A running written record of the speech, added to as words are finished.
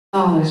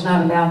song is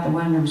not about the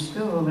one from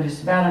school, but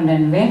it's about an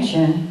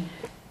invention.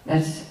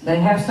 They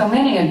have so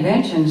many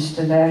inventions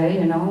today,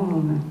 you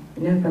know,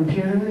 new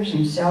computers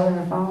and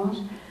cellular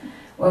phones.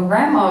 Well,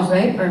 Grandma's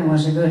apron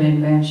was a good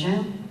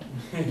invention.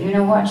 You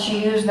know what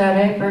she used that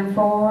apron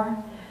for?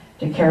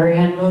 To carry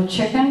in little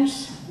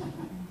chickens,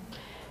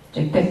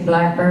 to pick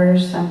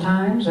blackberries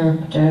sometimes,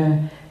 or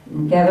to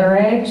gather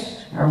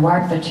eggs, or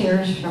wipe the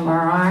tears from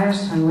our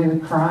eyes when we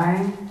were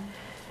crying.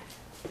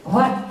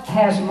 What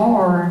has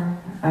more,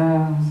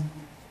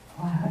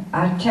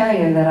 I tell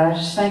you that I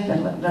just think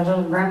that the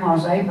little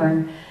Grandma's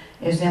apron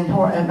is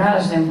about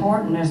as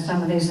important as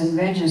some of these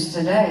inventions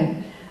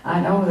today. I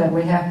know that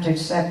we have to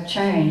accept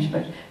change,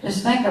 but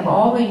just think of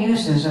all the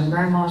uses of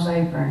Grandma's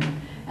apron.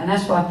 And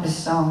that's what this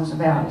song is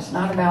about. It's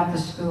not about the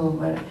school,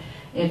 but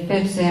it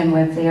fits in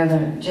with the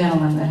other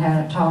gentleman that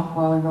had a talk a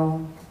while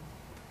ago.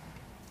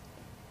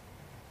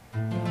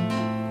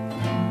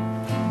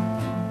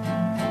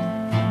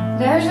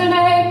 There's an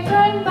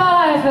apron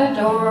by the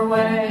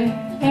doorway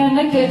in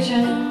the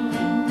kitchen.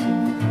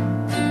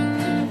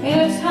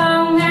 It's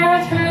hung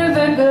there through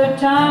the good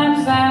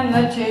times and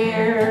the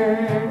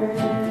tears.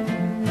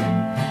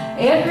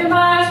 It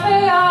reminds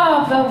me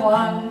of the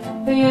one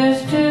who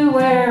used to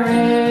wear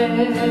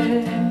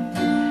it,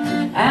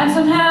 and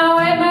somehow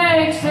it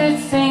makes it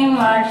seem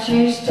like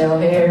she's still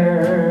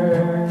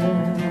here.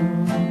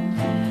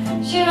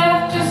 She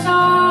left us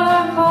on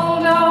a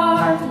cold,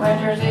 dark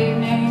winter's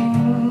evening.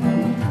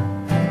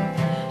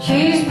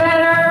 She's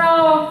better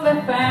off,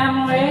 the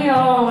family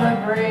all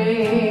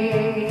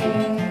agree.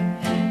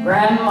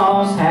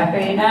 Grandma's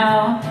happy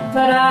now,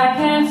 but I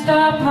can't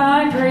stop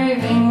my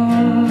grieving.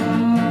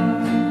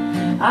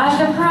 I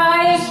shall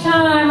cry each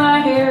time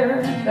I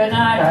hear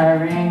 "Goodnight,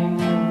 Irene."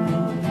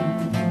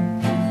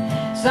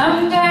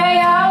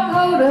 Someday I'll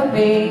go to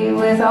be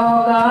with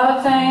all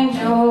God's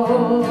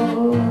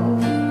angels.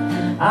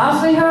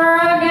 I'll see her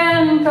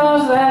again,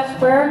 'cause that's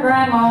where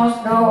Grandmas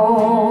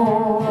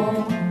go.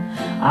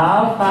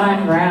 I'll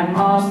find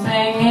Grandma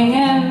singing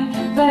in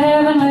the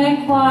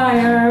heavenly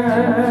choir.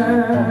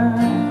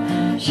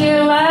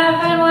 She'll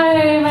laugh and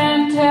wave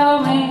and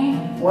tell me,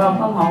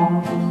 "Welcome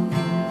home."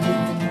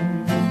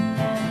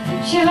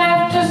 She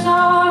left us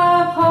on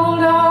a cold,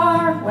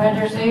 dark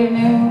winter's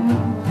evening.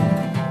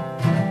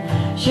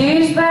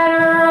 She's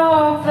better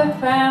off, the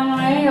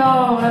family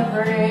all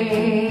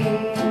agree.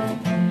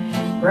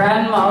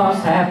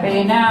 Grandma's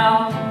happy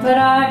now, but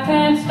I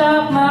can't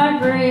stop my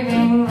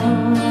grieving.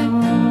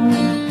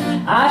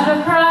 I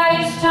shall cry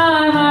each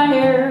time I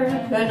hear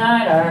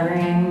 "Goodnight,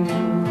 Irene."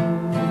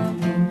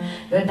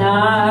 Good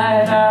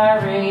night,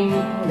 Irene.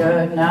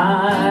 Good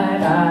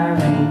night,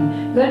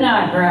 Irene. Good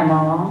night,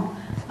 Grandma.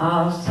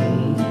 I'll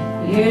see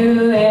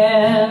you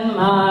in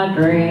my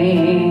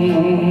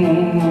dreams.